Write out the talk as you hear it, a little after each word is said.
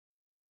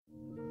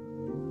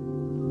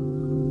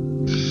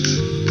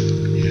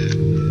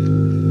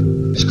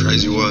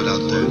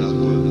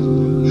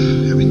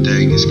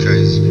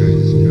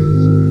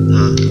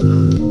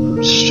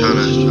Just trying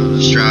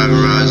to strive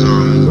and rise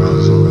on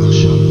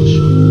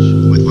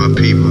with my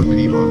people, my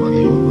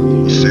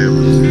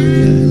family.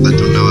 Let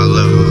them know I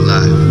love them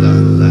alive.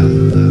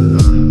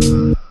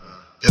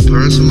 It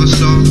burns in my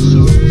soul.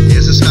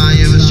 Here's a star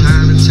you was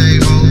trying to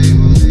take hold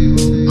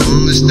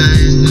on this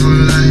thing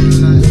called life.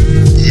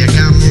 Yeah,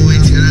 got my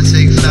wings and I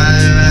take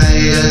flight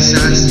right. Yes,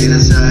 I see the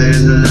side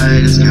of the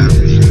light. It's got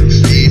me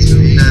feet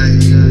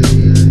tonight.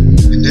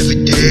 And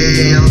every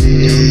day, all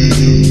day,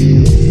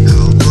 I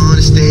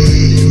wanna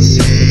stay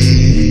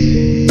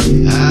safe.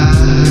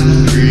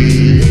 I'm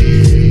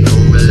free,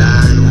 don't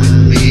rely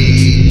with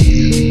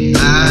me. I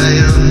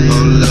am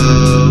all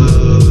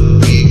love,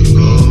 we can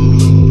go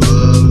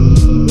above.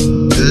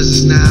 'Cause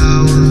it's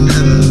now or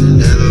never,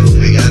 never.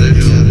 We gotta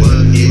do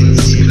what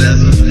is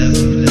clever.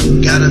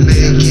 Gotta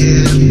make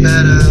it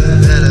better,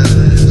 better.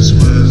 This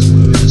world,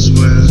 this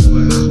world.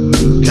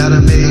 Gotta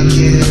make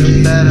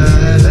it better,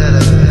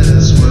 better.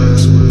 This world,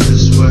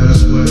 this world.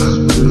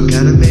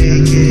 Gotta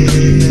make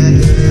it better,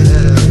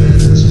 better.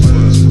 This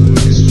world,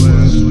 this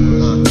world.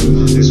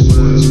 This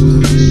world,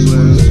 this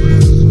world.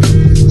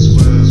 This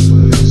world,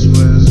 this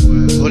world.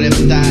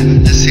 Whatever that.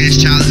 This is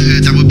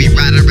childhood. I would be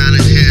riding around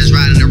in hills,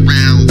 riding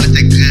around with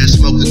that good,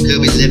 smoking good.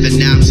 We living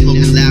now,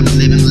 smoking loud,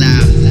 we living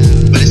loud.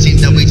 But it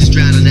seems that we just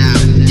drowning out.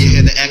 You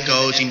hear the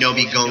echoes, you know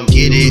we gon'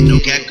 get it, no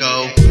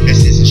gecko.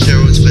 This is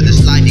insurance for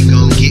this life, you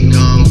gon' get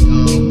gone.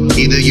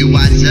 Either you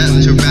wise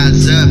up to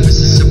rise up. It's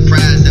a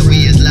surprise that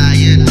we is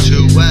lying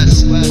to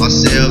us.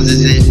 Ourselves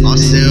isn't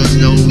ourselves,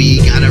 no, we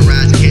gotta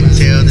rise, can't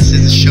tell. This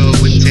is a show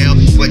and tell.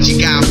 What you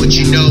got, what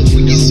you know,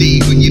 what you see,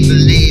 what you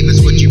believe,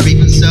 is what you reap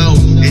and sow.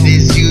 It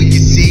is you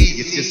see,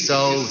 it's your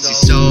soul, it's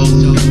your soul.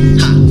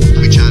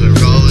 We tryna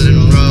roll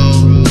and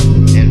roll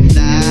and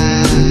fly.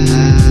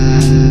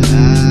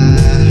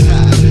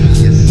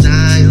 Yes,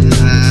 I am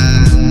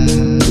high.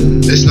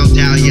 There's no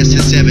doubt, yes,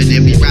 it's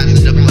evident. We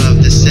rising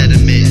above the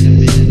sediment.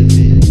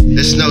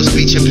 There's no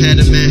speech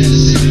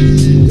impediments.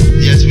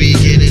 Yes, we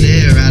getting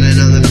it, riding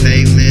on the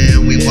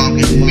pavement. We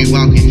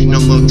walking, no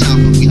more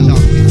talking, we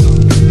talking.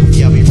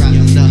 Yeah, we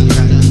rising up,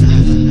 rising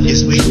up.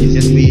 Yes, we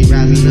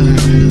rising up,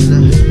 rising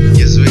up.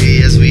 Yes,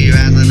 we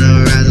rising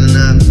up, rising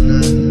up.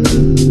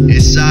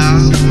 It's our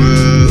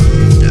world,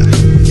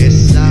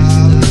 it's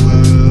our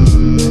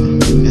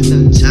world. And the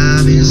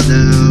time is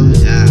now,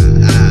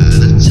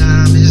 the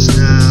time is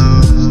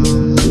now.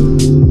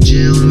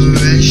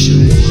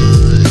 Generation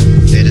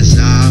 1, it is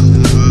our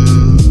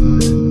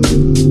world.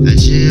 A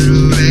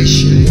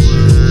generation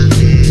 1,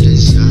 it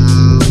is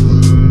our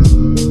world.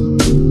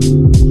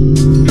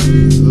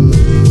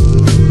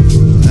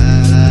 La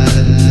la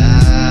la,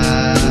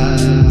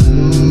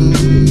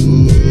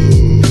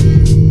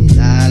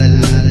 la la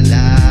la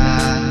la,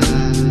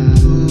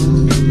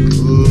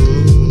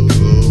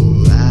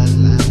 la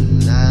la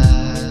la,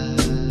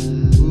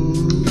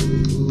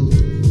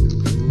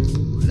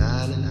 la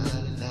la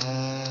la.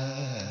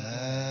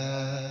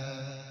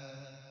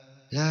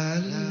 La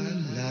la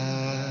la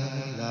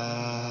la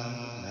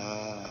la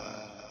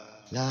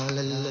la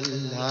la la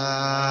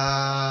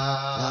la.